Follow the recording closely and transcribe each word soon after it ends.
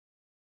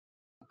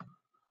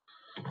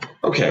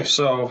Okay,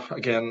 so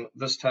again,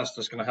 this test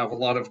is going to have a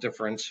lot of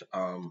different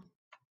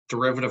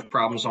derivative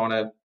problems on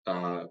it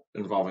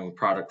involving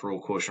product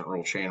rule, quotient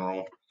rule, chain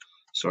rule.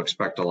 So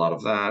expect a lot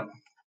of that.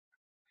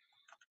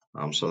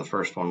 So the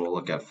first one we'll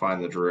look at,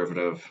 find the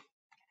derivative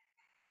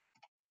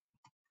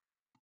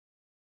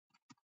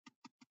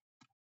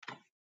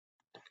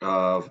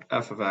of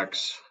f of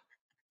x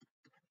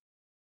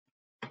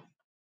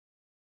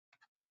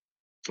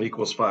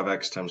equals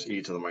 5x times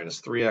e to the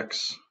minus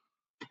 3x.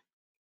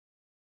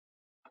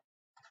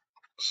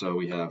 So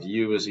we have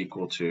u is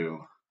equal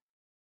to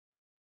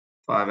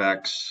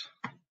 5x,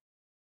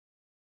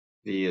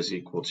 v is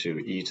equal to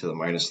e to the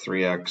minus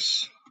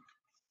 3x.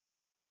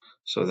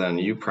 So then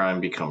u prime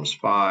becomes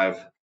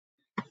 5,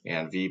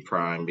 and v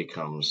prime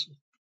becomes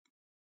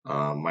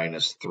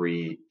minus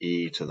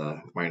 3e to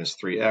the minus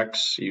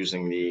 3x,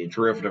 using the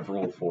derivative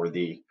rule for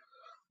the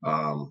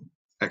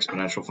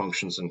exponential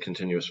functions in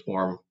continuous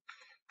form.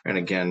 And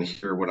again,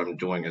 here what I'm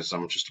doing is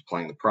I'm just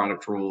applying the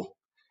product rule,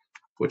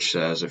 which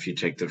says if you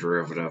take the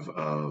derivative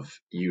of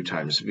u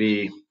times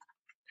v,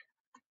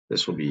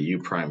 this will be u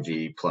prime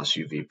v plus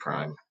uv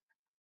prime.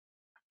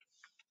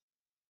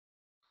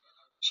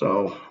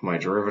 So my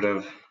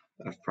derivative,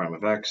 f prime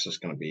of x, is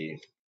going to be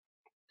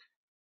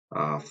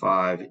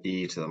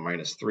 5e to the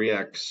minus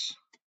 3x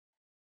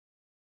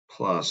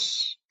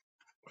plus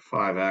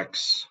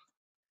 5x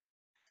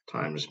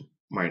times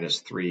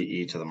minus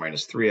 3e to the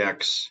minus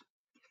 3x.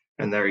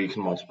 And there you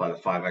can multiply the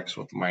 5x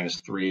with the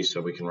minus 3,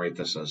 so we can write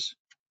this as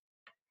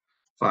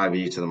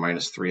 5e to the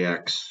minus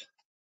 3x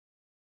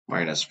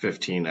minus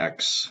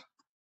 15x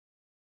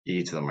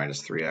e to the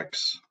minus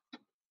 3x.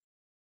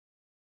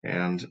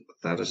 And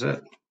that is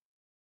it.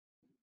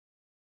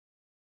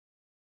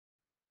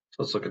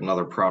 So let's look at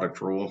another product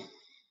rule.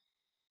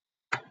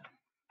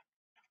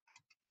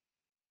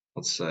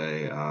 Let's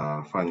say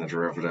find the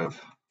derivative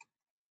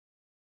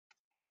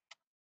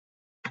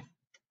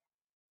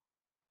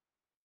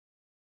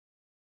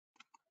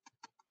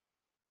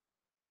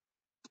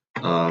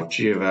of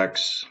g of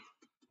x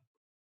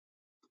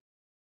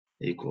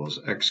equals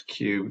x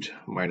cubed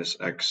minus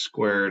x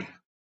squared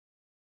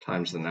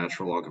times the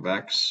natural log of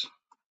x.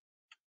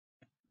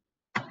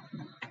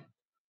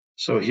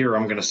 So here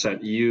I'm going to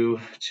set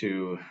u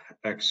to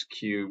x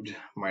cubed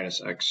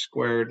minus x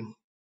squared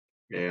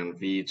and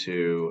v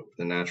to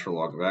the natural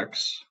log of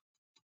x.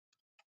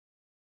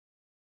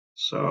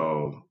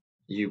 So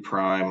u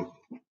prime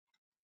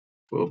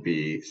will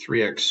be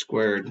 3x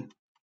squared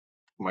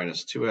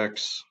minus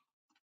 2x,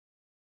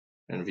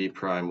 and v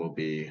prime will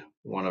be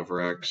 1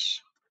 over x.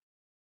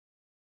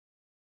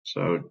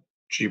 So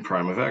g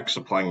prime of x,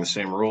 applying the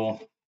same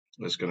rule,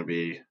 is going to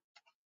be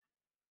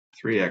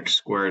 3x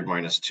squared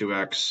minus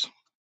 2x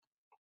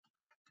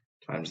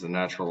times the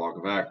natural log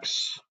of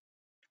x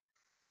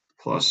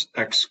plus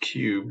x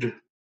cubed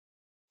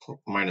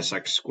minus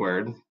x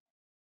squared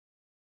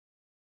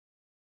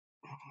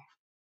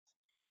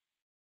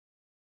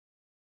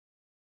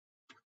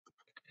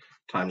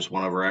times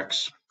 1 over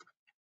x.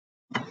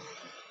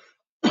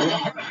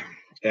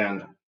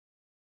 And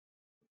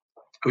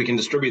we can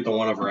distribute the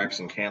 1 over x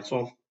and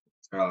cancel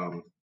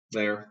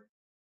there.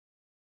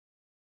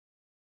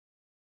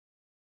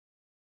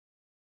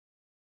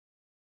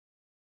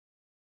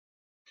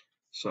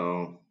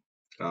 So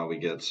we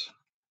get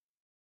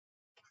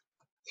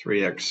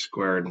 3x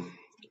squared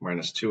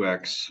minus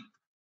 2x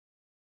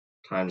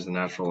times the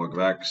natural log of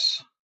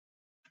x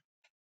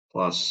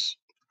plus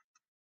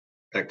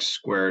x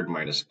squared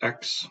minus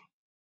x,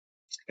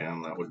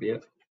 and that would be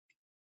it.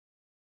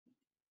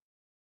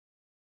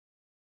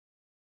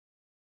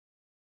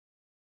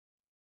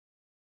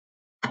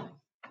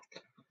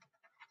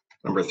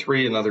 Number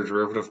 3, another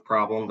derivative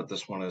problem, but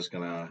this one is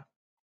going to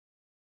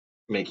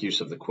make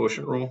use of the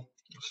quotient rule.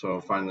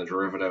 So find the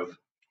derivative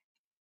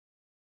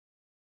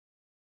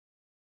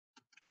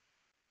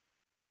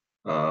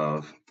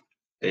of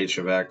h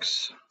of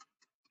x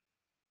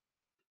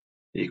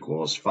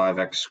equals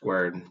 5x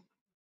squared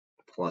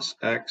plus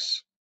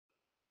x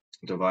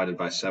divided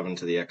by 7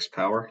 to the x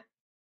power.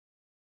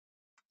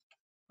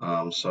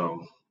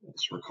 So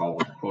let's recall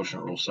what the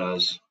quotient rule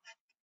says.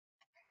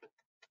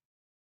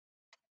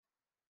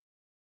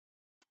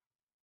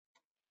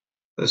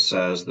 This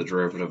says the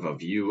derivative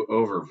of u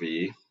over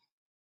v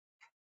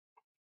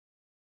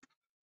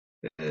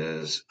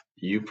is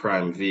u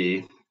prime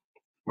v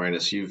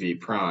minus uv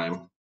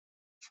prime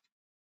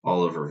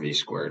all over v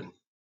squared.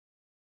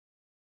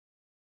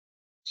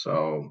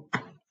 So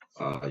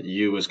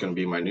u is going to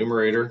be my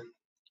numerator,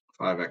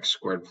 5x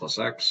squared plus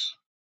x.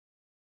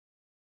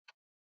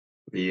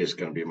 V is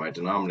going to be my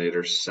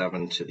denominator,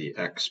 7 to the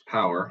x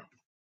power.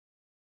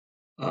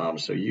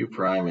 So u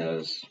prime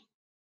is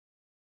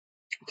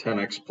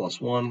 10x plus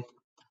 1.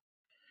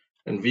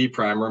 And v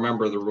prime,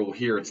 remember the rule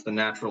here, it's the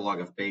natural log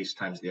of base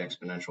times the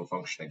exponential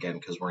function again,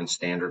 because we're in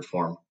standard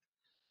form.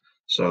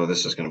 So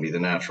this is going to be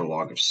the natural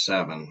log of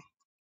 7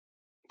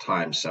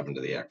 times 7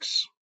 to the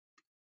x.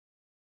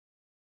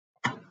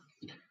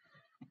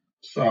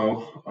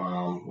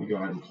 So we go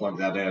ahead and plug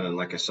that in. And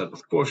like I said,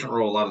 with quotient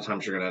rule, a lot of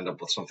times you're going to end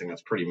up with something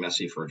that's pretty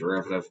messy for a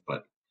derivative,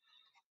 but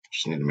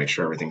just need to make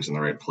sure everything's in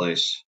the right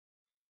place.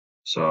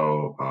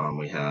 So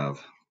we have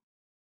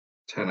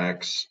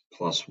 10x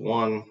plus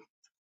 1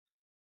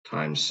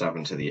 times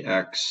 7 to the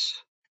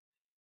x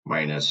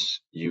minus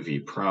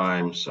uv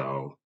prime.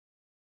 So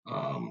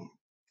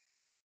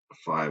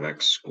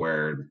 5x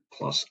squared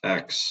plus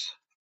x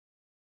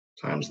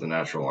times the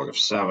natural log of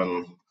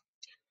 7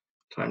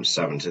 times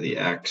 7 to the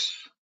x.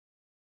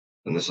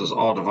 And this is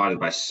all divided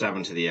by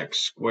 7 to the x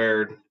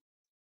squared,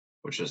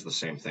 which is the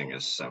same thing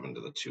as 7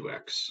 to the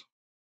 2x.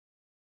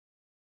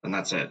 And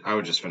that's it. I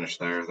would just finish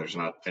there. There's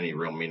not any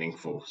real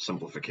meaningful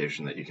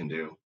simplification that you can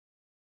do.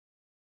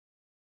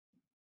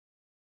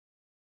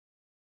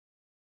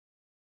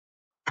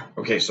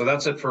 Okay, so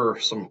that's it for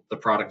the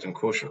product and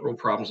quotient rule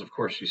problems. Of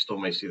course, you still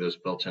may see those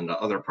built into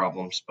other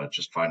problems, but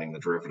just finding the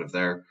derivative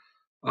there.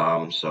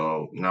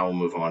 So now we'll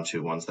move on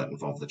to ones that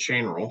involve the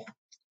chain rule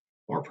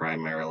more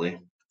primarily.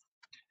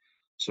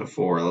 So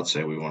let's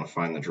say we want to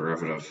find the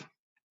derivative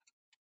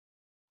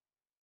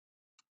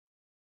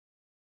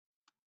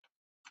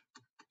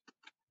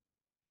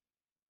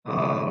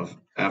of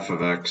f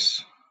of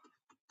x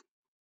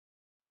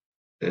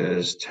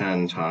is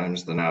 10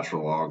 times the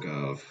natural log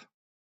of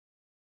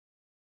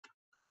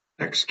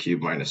x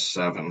cubed minus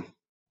 7.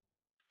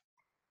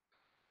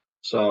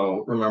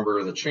 So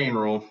remember the chain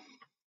rule.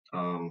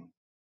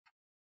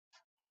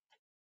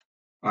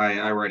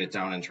 I write it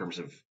down in terms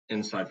of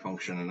inside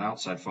function and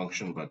outside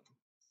function, but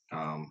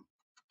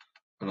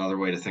another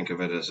way to think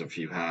of it is if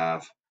you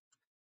have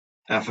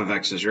f of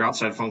x is your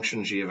outside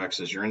function, g of x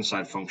is your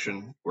inside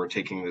function, we're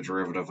taking the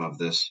derivative of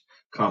this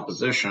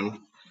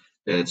composition.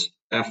 It's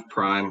f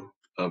prime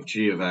of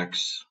g of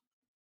x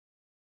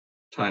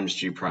times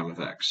g prime of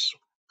x.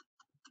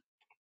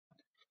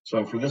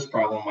 So for this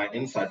problem, my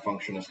inside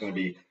function is going to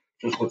be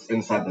just what's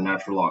inside the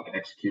natural log,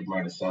 x cubed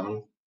minus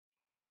 7.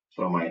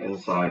 So my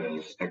inside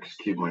is x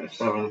cubed minus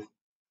 7.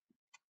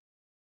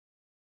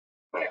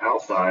 My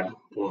outside,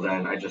 well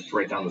then I just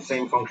write down the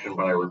same function,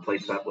 but I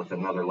replace that with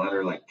another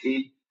letter like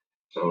t.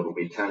 So it'll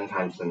be 10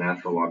 times the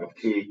natural log of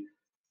t.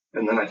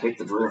 And then I take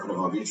the derivative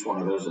of each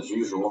one of those as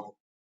usual.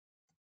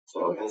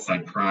 So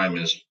inside prime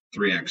is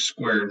 3x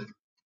squared.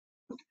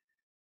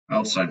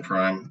 Outside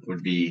prime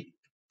would be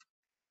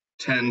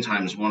 10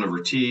 times 1 over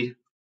t,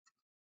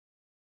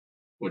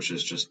 which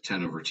is just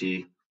 10 over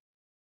t.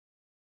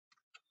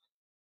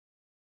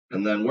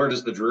 And then where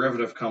does the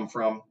derivative come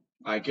from?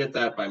 I get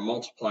that by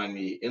multiplying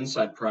the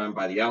inside prime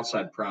by the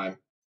outside prime,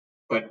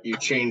 but you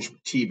change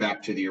t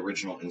back to the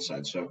original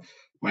inside. So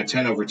my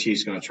 10 over t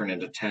is going to turn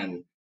into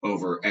 10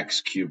 over x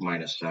cubed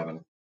minus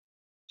 7.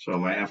 So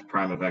my f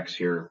prime of x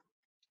here,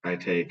 I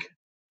take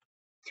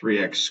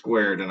 3x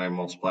squared and I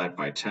multiply it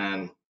by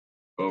 10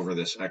 over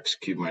this x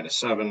cubed minus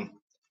 7.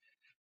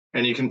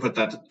 And you can put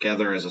that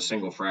together as a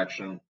single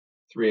fraction.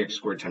 3x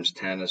squared times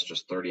 10 is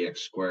just 30x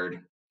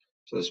squared.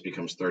 So this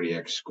becomes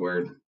 30x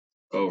squared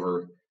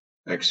over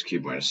x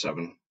cubed minus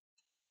 7.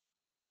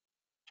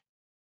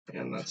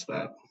 And that's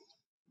that.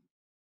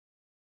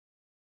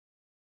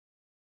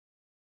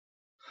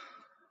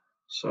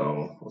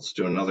 So let's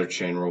do another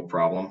chain rule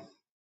problem.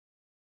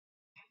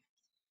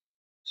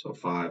 So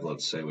 5,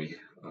 let's say we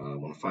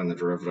want to find the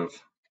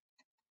derivative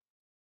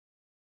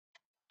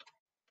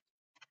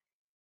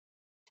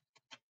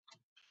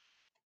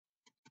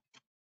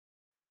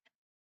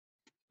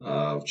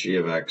of g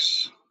of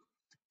x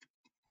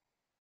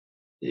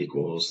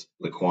equals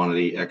the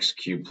quantity x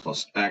cubed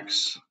plus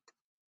x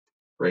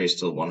raised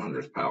to the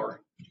 100th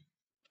power.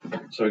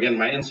 So again,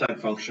 my inside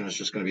function is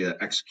just going to be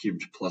that x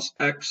cubed plus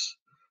x.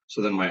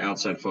 So then my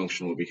outside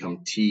function will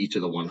become t to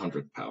the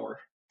 100th power.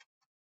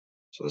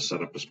 So the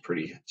setup is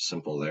pretty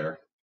simple there.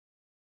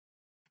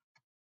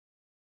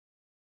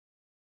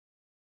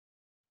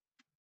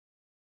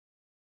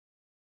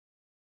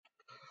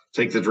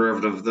 Take the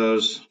derivative of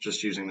those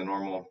just using the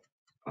normal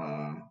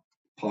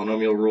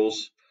polynomial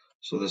rules.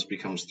 So this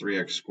becomes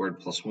 3x squared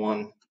plus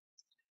 1.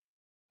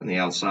 And the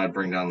outside,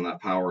 bring down that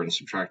power and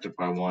subtract it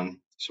by 1.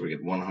 So we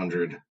get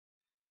 100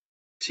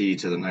 t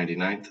to the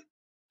 99th.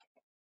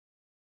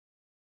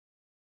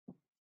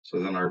 So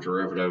then our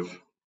derivative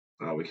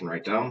we can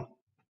write down.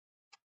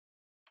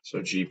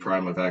 So g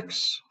prime of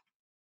x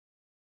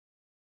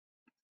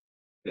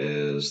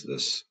is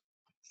this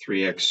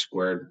 3x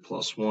squared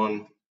plus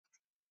 1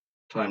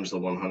 times the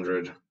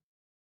 100.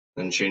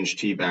 Then change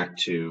t back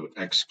to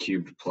x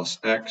cubed plus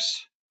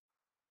x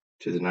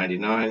to the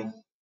 99.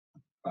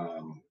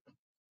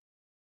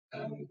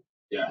 And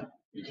yeah,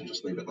 you can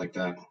just leave it like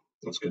that.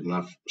 That's good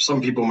enough.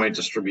 Some people might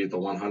distribute the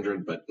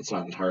 100, but it's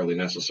not entirely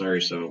necessary.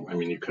 So, I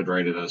mean, you could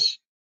write it as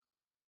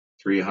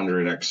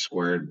 300x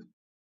squared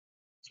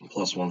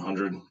plus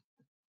 100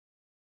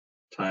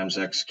 times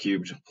x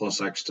cubed plus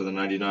x to the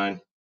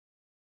 99,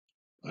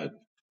 but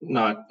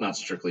not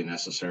strictly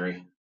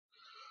necessary.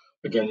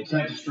 Again, you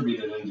can't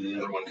distribute it into the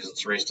other one because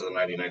it's raised to the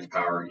 99th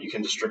power. You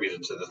can distribute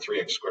it to the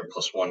 3x squared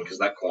plus 1 because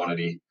that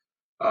quantity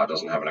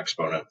doesn't have an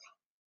exponent.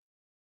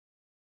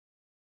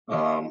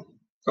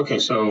 Okay,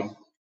 so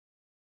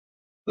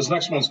this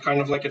next one's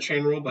kind of like a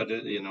chain rule, but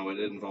it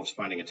involves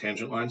finding a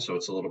tangent line, so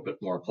it's a little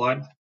bit more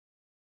applied.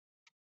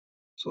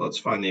 So let's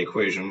find the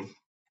equation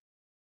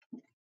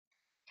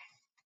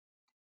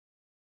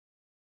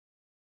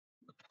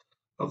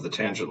of the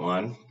tangent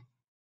line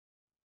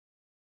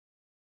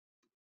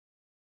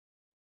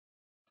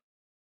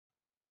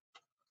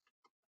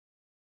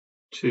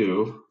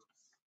to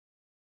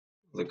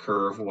the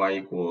curve y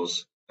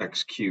equals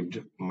x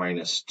cubed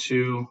minus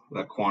 2,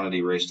 that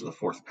quantity raised to the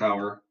 4th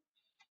power,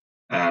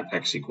 at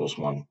x equals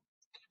 1.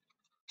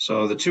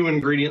 So the two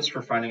ingredients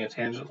for finding a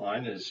tangent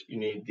line is you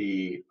need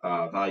the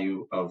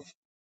value of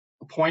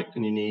a point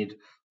and you need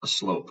a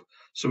slope.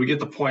 So we get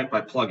the point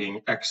by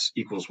plugging x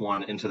equals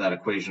 1 into that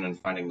equation and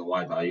finding the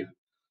y value.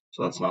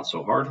 So that's not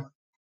so hard,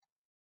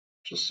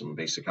 just some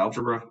basic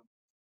algebra.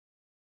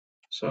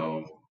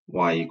 So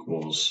y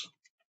equals,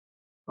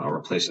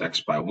 replace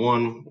x by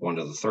 1, 1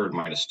 to the 3rd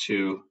minus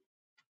 2,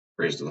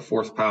 raised to the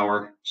 4th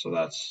power. So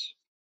that's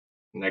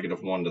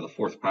negative 1 to the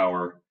 4th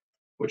power,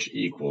 which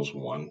equals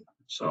 1.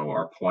 So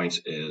our point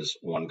is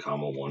 1,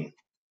 1.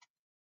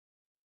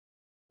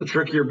 The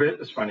trickier bit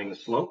is finding the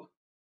slope,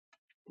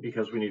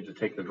 because we need to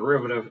take the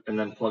derivative and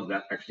then plug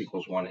that x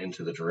equals 1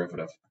 into the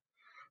derivative.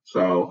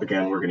 So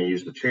again, we're going to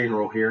use the chain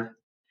rule here.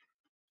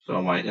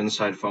 So my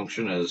inside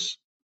function is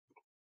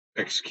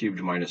x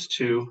cubed minus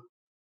 2.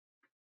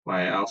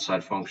 My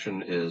outside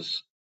function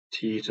is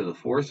t to the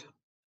 4th.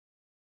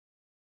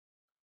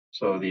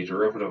 So the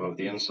derivative of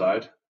the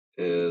inside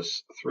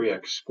is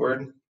 3x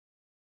squared.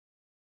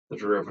 The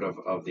derivative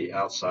of the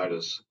outside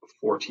is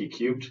 4t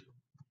cubed.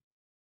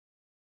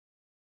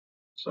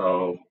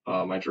 So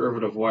my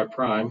derivative of y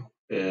prime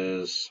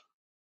is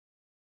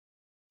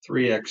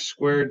 3x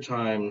squared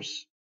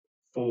times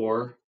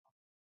 4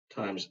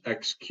 times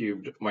x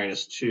cubed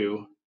minus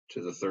 2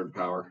 to the 3rd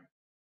power.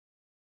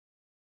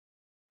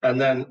 And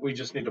then we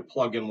just need to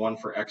plug in 1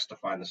 for x to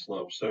find the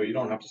slope. So you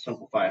don't have to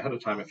simplify ahead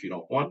of time if you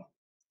don't want.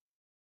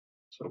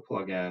 So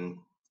plug in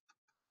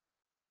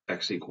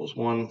x equals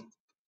 1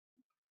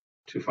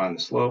 to find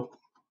the slope.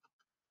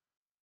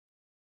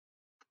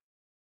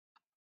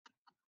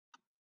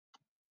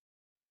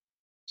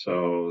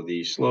 So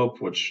the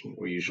slope, which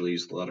we usually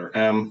use the letter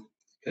m,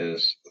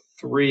 is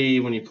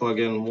 3. When you plug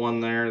in 1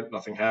 there,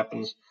 nothing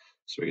happens.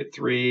 So we get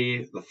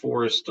 3, the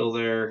 4 is still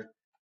there,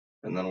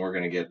 and then we're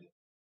going to get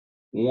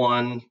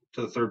 1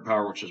 to the 3rd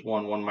power, which is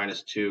 1. 1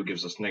 minus 2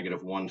 gives us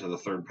negative 1 to the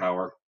 3rd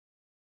power.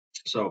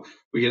 So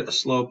we get a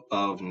slope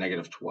of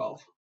negative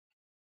 12.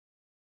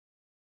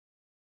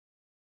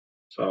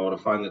 So to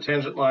find the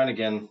tangent line,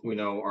 again, we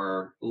know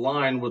our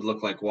line would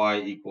look like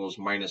y equals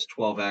minus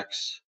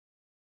 12x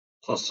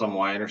plus some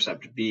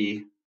y-intercept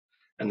b.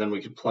 And then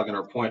we could plug in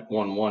our point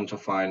 1, 1 to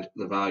find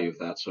the value of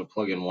that. So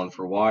plug in 1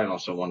 for y and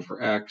also 1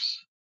 for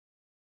x.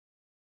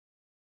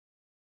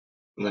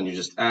 And then you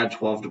just add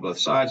 12 to both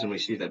sides, and we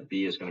see that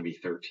b is going to be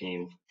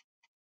 13.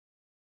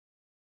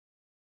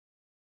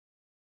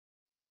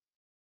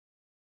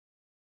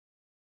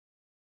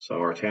 So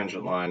our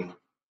tangent line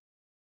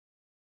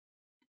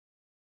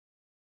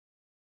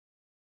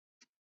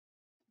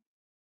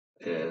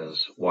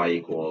is y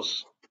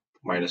equals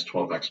minus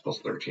 12x plus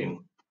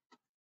 13.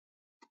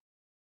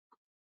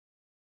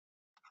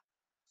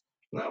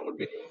 And that would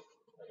be, I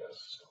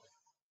guess,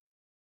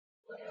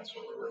 the answer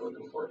we were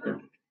looking for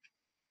here.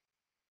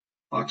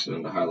 Box it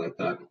in to highlight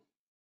that.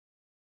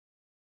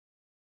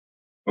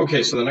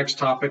 Okay, so the next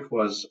topic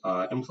was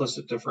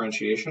implicit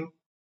differentiation.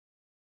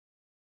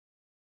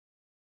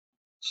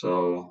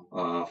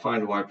 So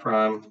find y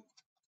prime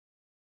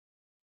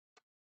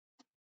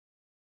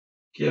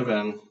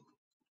given,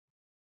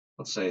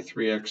 let's say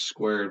 3x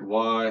squared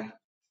y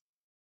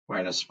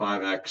minus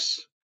 5x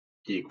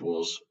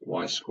equals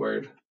y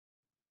squared.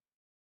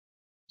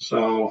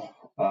 So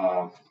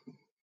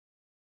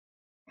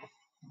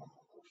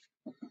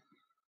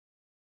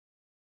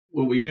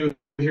what we do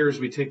here is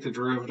we take the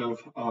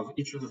derivative of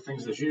each of the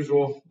things as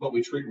usual, but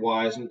we treat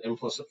y as an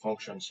implicit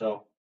function.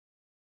 So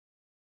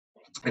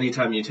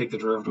anytime you take the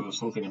derivative of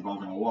something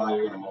involving a y,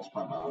 you're going to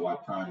multiply by y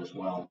prime as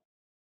well.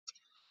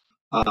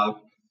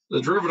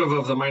 The derivative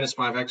of the minus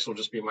 5x will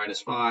just be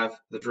minus 5.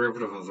 The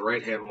derivative of the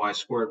right-hand y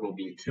squared will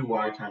be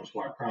 2y times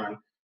y prime.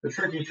 The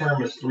tricky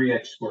term is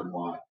 3x squared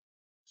y.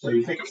 So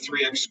you think of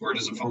 3x squared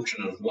as a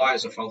function and y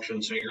as a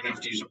function, so you're going to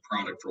have to use a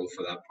product rule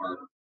for that part.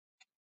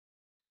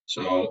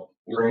 So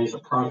we're going to use a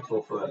product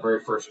rule for that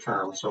very first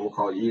term. So we'll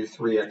call u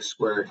 3x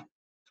squared,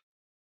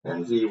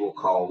 and v we'll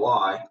call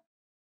y.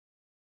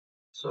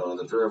 So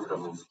the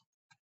derivative of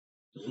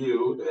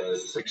u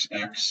is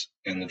 6x,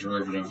 and the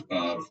derivative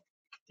of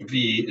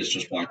v is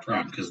just y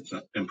prime because it's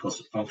an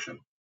implicit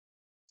function.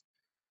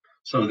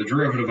 So the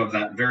derivative of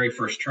that very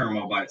first term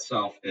all by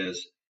itself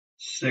is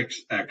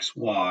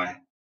 6xy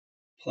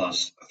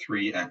plus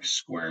 3x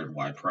squared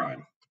y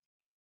prime.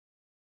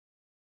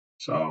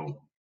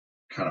 So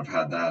kind of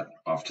had that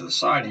off to the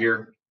side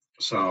here.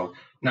 So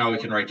now we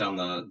can write down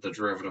the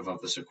derivative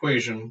of this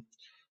equation.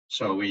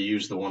 So we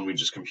use the one we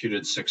just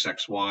computed,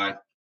 6xy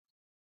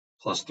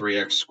plus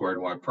 3x squared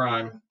y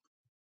prime.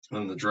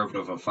 And the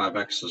derivative of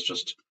 5x is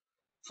just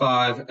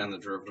 5, and the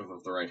derivative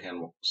of the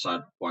right-hand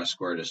side y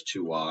squared is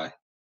 2y,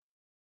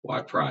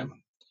 y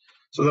prime.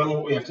 So then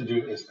what we have to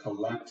do is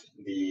collect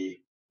the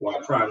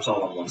y primes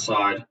all on one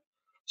side.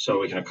 So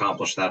we can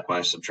accomplish that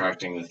by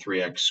subtracting the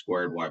 3x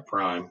squared y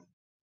prime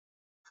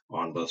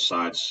on both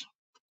sides.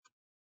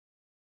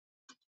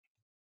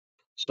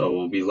 So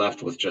we'll be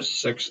left with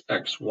just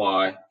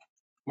 6xy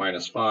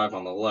minus 5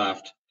 on the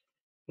left,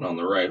 and on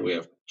the right we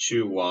have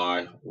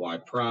 2y y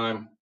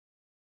prime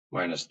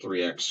minus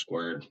 3x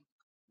squared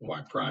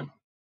y prime.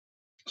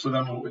 So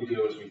then what we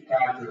do is we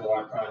factor the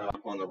y prime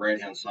up on the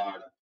right-hand side,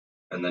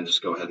 and then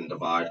just go ahead and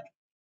divide.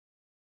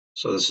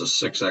 So this is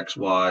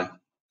 6xy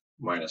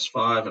minus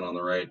 5, and on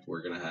the right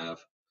we're going to have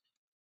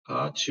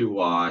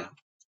 2y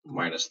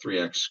minus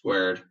 3x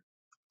squared,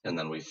 and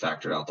then we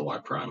factored out the y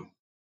prime.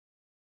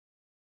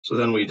 So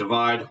then we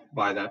divide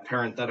by that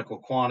parenthetical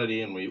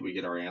quantity, and we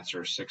get our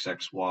answer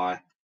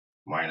 6xy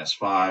minus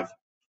 5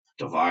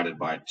 divided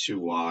by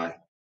 2y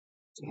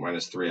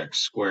minus 3x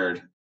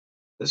squared.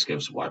 This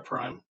gives y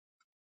prime,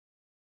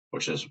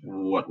 which is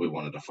what we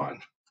wanted to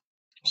find.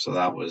 So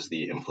that was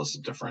the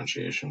implicit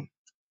differentiation.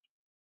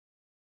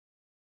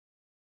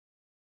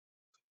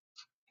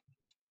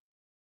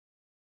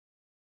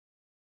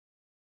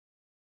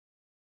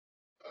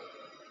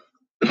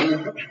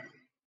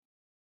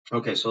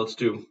 Okay, so let's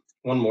do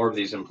one more of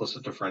these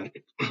implicit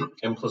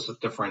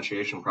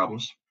differentiation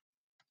problems.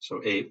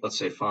 So 8, let's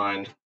say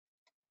find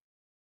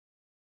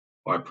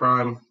y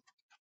prime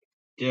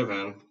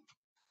given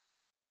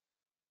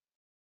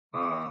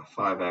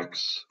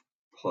 5x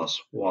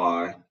plus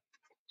y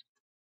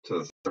to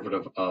the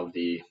derivative of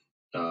the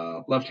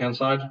left-hand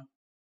side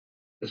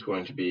is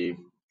going to be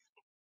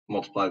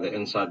multiply the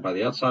inside by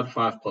the outside,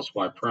 5 plus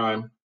y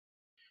prime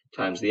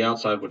times the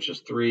outside, which is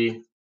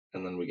 3,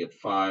 and then we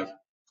get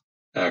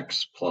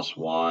 5x plus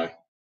y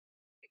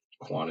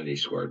quantity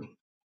squared.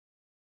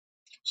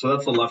 So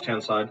that's the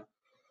left-hand side.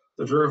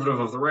 The derivative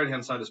of the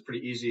right-hand side is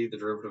pretty easy. The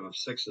derivative of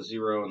 6 is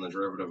 0, and the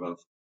derivative of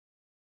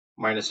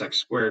minus x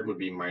squared would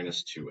be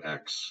minus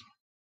 2x.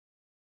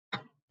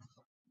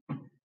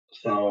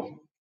 So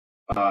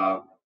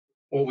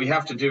what we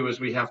have to do is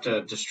we have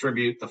to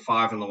distribute the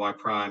 5 and the y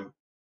prime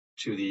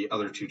to the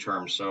other two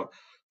terms. So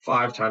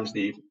 5 times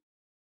the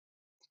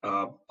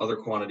other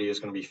quantity is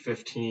going to be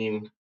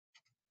 15,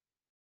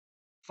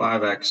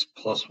 5x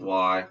plus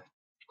y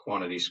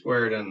quantity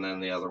squared, and then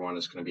the other one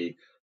is going to be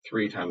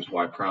 3 times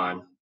y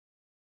prime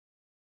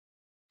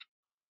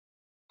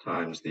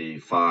times the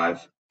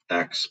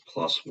 5x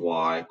plus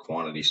y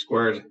quantity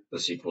squared.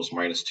 This equals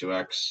minus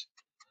 2x.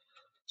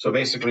 So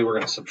basically we're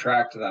going to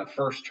subtract that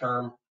first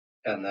term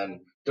and then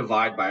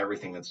divide by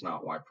everything that's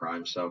not y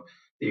prime. So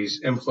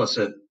these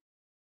implicit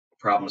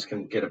problems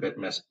can get a bit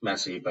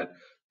messy, but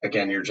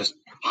again, you're just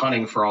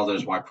hunting for all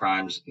those y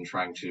primes and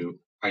trying to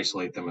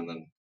isolate them and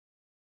then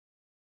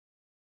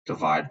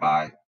divide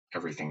by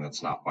everything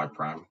that's not y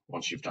prime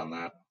once you've done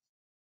that.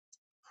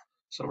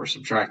 So we're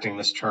subtracting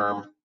this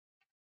term.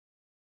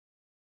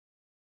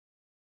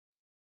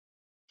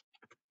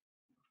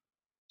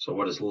 So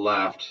what is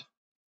left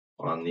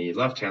on the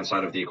left-hand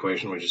side of the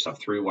equation, we just have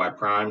 3y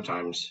prime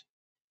times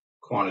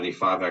quantity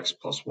 5x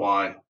plus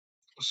y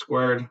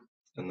squared,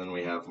 and then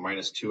we have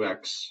minus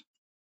 2x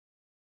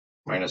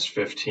minus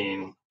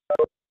 15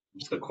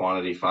 is the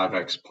quantity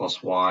 5x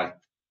plus y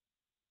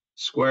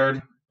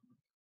squared.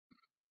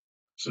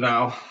 So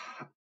now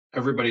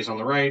everybody's on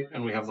the right,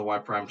 and we have the y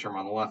prime term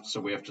on the left,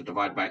 so we have to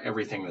divide by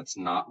everything that's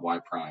not y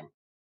prime.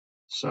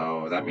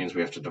 So that means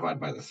we have to divide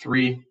by the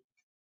 3,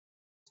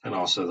 and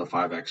also the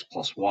 5x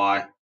plus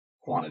y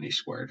quantity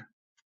squared.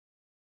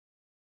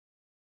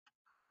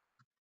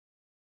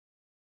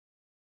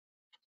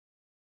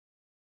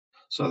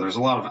 So there's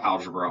a lot of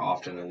algebra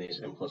often in these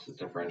implicit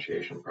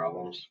differentiation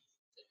problems,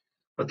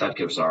 but that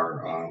gives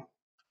our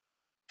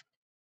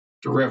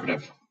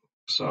derivative.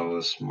 So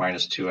this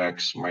minus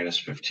 2x minus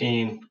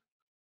 15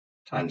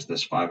 times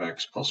this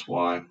 5x plus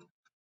y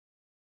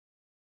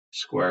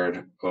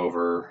squared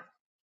over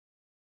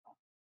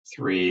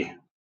 3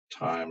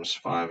 times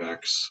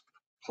 5x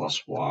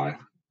plus y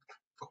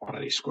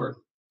quantity squared.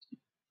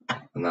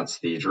 And that's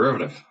the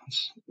derivative.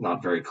 It's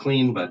not very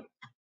clean, but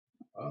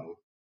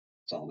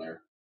it's all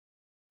there.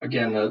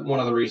 Again,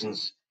 one of the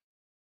reasons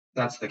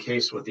that's the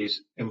case with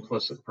these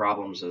implicit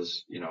problems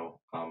is,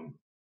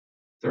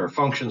 there are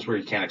functions where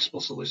you can't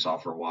explicitly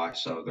solve for y,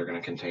 so they're going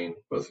to contain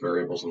both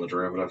variables and the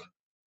derivative.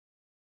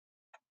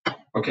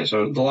 Okay,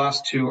 so the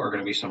last two are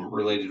going to be some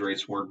related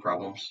rates word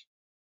problems.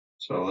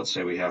 So let's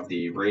say we have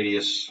the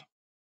radius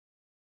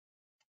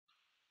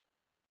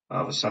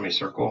of a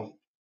semicircle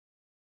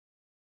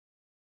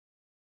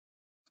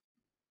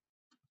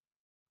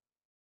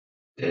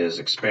is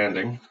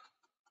expanding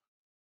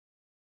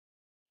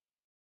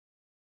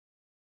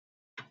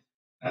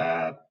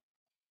at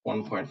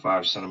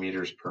 1.5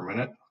 centimeters per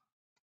minute.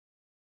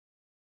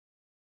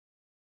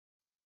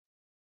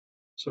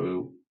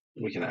 So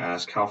we can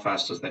ask, how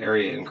fast is the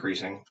area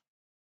increasing?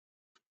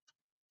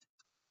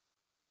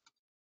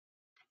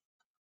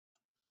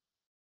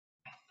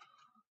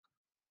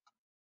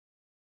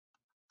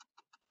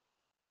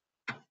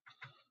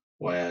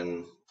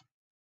 when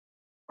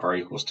r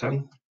equals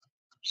 10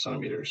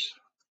 centimeters.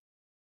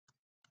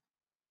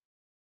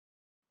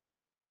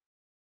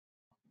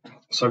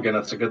 So again,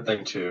 it's a good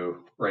thing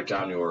to write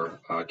down your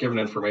given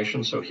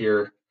information. So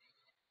here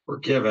we're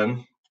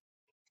given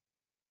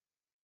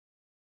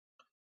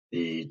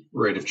the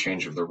rate of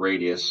change of the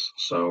radius.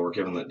 So we're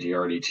given that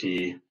dr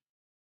dt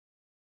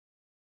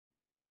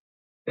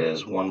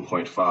is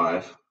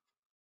 1.5.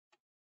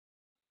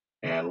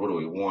 And what do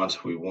we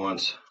want? We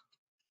want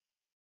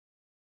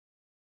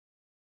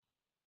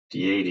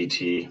dA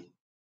dt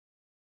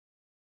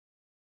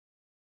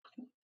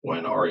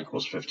when r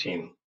equals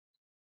 15.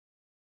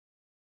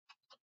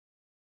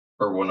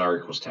 Or when r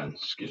equals 10,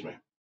 excuse me.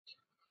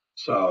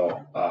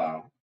 So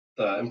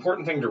the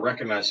important thing to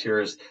recognize here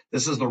is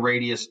this is the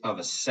radius of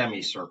a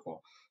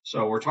semicircle.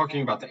 So we're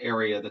talking about the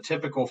area. The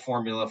typical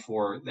formula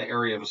for the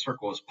area of a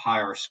circle is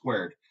pi r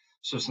squared.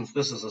 So since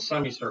this is a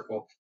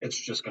semicircle, it's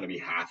just going to be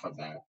half of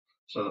that.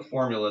 So the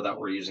formula that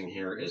we're using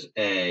here is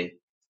A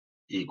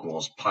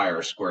equals pi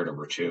r squared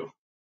over 2.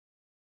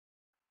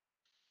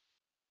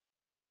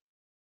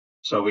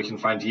 So we can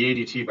find dA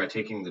dt by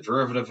taking the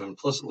derivative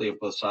implicitly of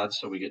both sides.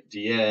 So we get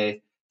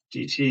dA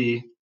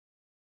dt.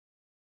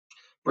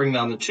 Bring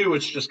down the 2,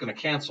 it's just going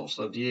to cancel.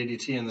 So dA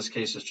dt in this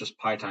case is just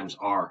pi times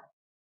r.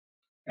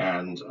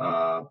 And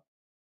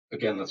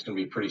again, that's going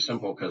to be pretty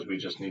simple because we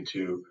just need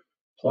to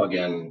plug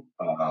in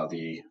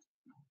the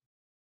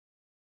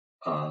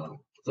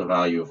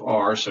value of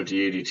r. So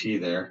dA dt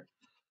there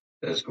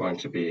is going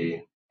to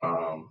be,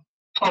 oh,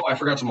 I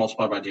forgot to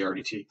multiply by dr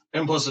dt.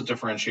 Implicit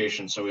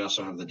differentiation, so we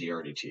also have the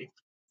dr dt.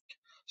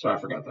 So I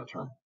forgot that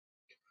term.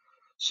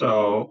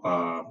 So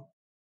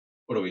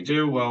what do we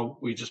do? Well,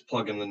 we just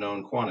plug in the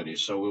known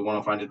quantities. So we want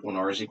to find it when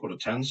r is equal to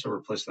 10, so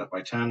replace that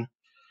by 10.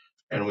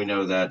 And we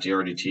know that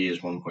dr dt is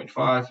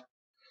 1.5.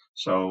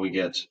 So we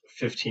get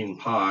 15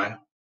 pi.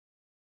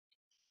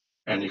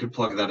 And you could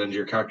plug that into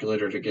your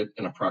calculator to get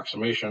an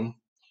approximation.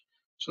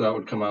 So that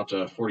would come out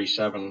to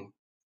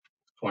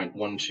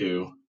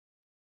 47.12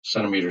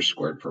 centimeters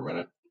squared per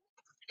minute.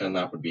 And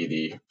that would be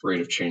the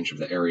rate of change of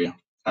the area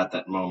at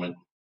that moment.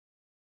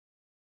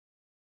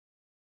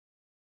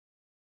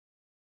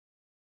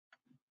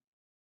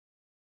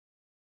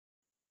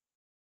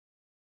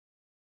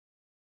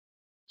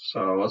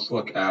 So let's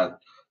look at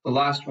the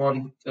last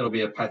one. It'll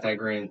be a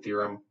Pythagorean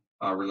theorem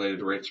related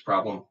to rates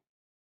problem.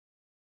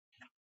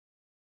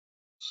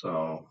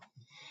 So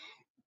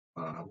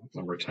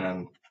number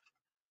 10,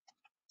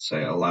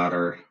 say a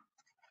ladder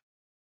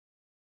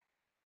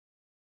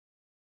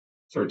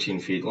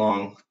 13 feet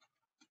long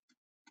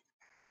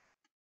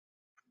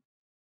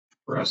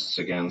rests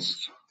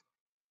against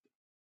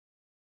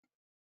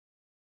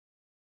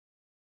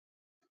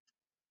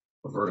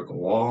a vertical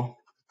wall.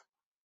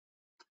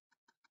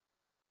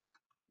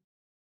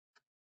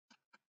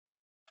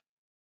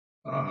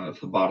 If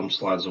the bottom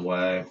slides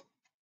away,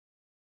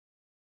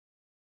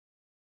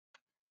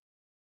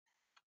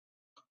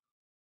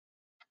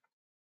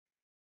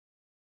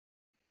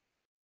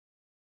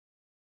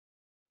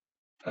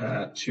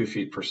 at 2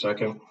 feet per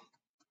second,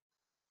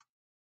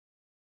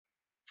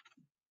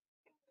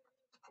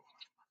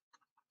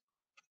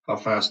 how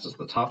fast is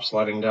the top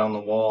sliding down the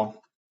wall?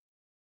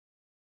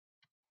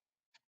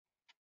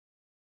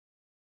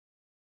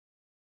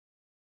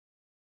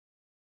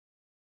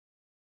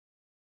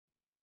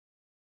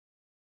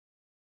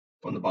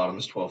 When the bottom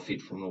is 12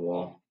 feet from the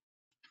wall.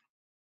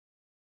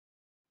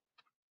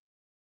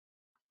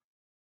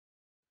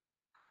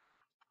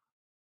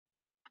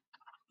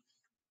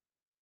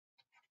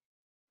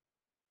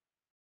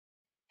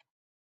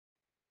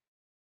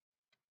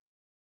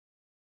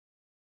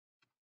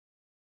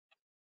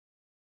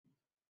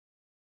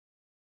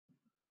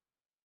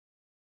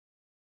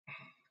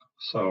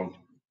 So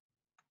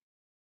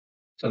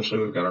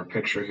essentially we've got our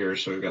picture here.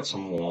 So we've got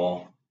some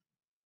wall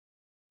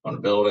on a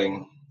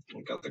building,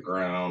 we've got the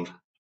ground.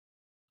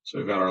 So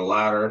we've got our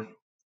ladder,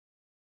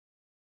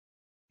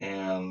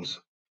 and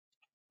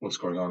what's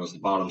going on is the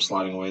bottom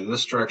sliding away in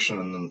this direction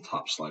and then the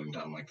top sliding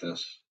down like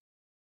this.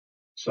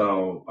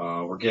 So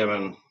we're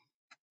given,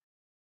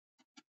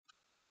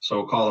 so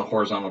we'll call the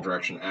horizontal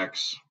direction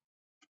x.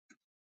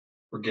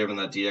 We're given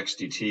that dx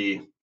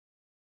dt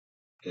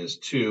is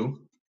 2.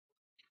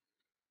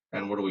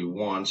 And what do we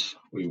want?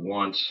 We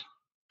want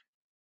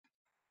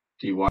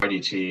dy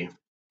dt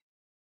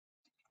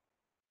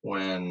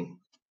when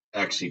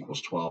x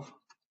equals 12.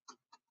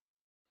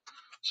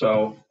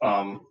 So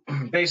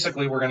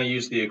basically, we're going to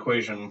use the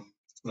equation,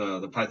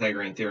 the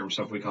Pythagorean theorem.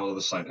 So if we call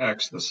this side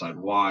x, this side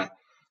y,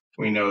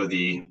 we know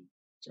the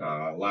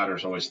ladder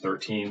is always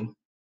 13.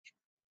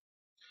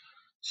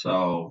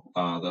 So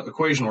the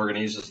equation we're going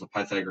to use is the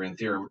Pythagorean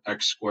theorem,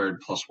 x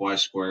squared plus y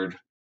squared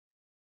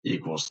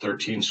equals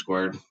 13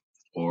 squared,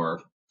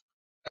 or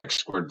x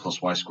squared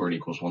plus y squared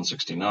equals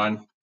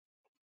 169.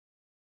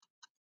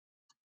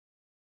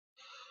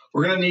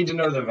 We're going to need to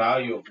know the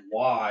value of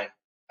y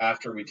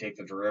after we take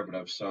the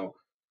derivative. So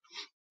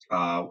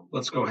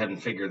let's go ahead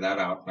and figure that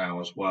out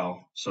now as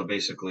well. So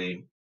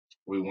basically,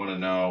 we want to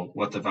know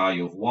what the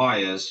value of y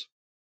is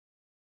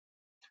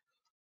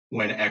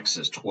when x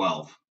is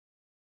 12.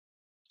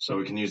 So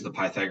we can use the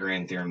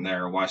Pythagorean theorem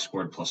there. Y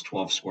squared plus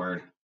 12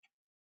 squared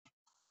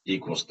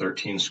equals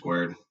 13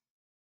 squared.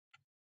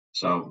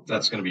 So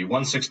that's going to be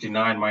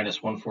 169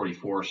 minus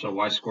 144. So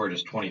y squared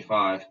is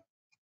 25.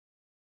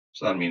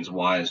 So that means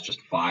y is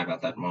just 5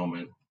 at that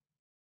moment.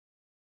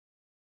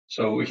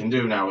 So what we can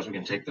do now is we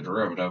can take the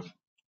derivative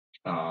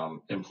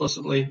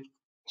implicitly.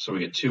 So we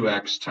get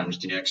 2x times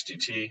dx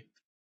dt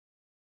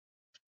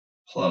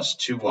plus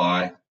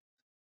 2y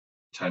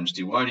times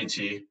dy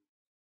dt.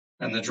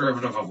 And the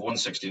derivative of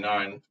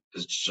 169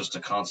 is just a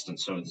constant,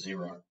 so it's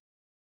 0.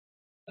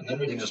 And then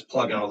we can just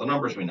plug in all the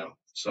numbers we know.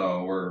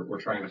 So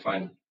we're trying to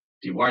find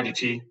dy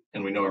dt,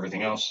 and we know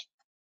everything else.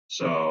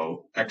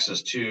 So x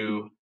is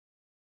 12,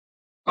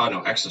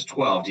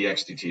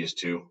 dx dt is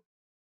 2.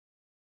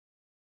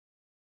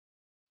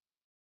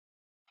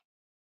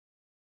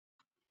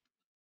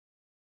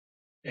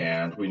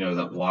 And we know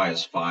that y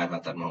is 5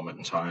 at that moment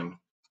in time.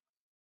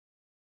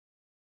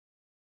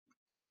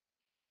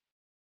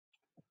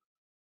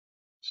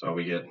 So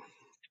we get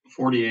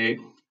 48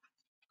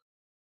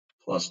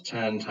 plus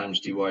 10 times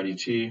dy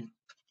dt.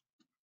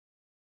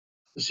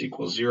 This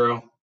equals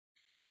 0.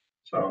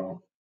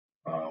 So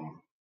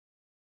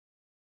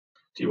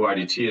dy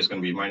dt is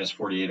going to be minus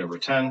 48 over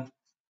 10.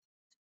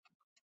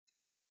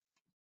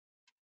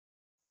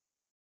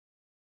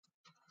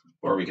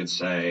 Or we could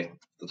say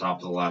the top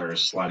of the ladder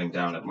is sliding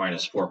down at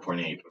minus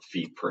 4.8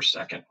 feet per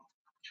second.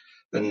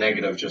 The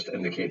negative just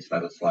indicates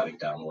that it's sliding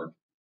downward.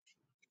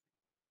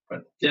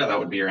 But yeah, that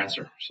would be your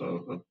answer.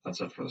 So that's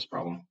it for this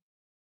problem.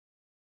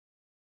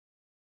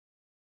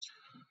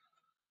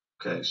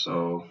 Okay,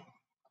 so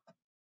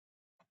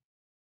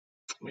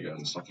let me go ahead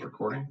and stop the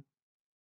recording.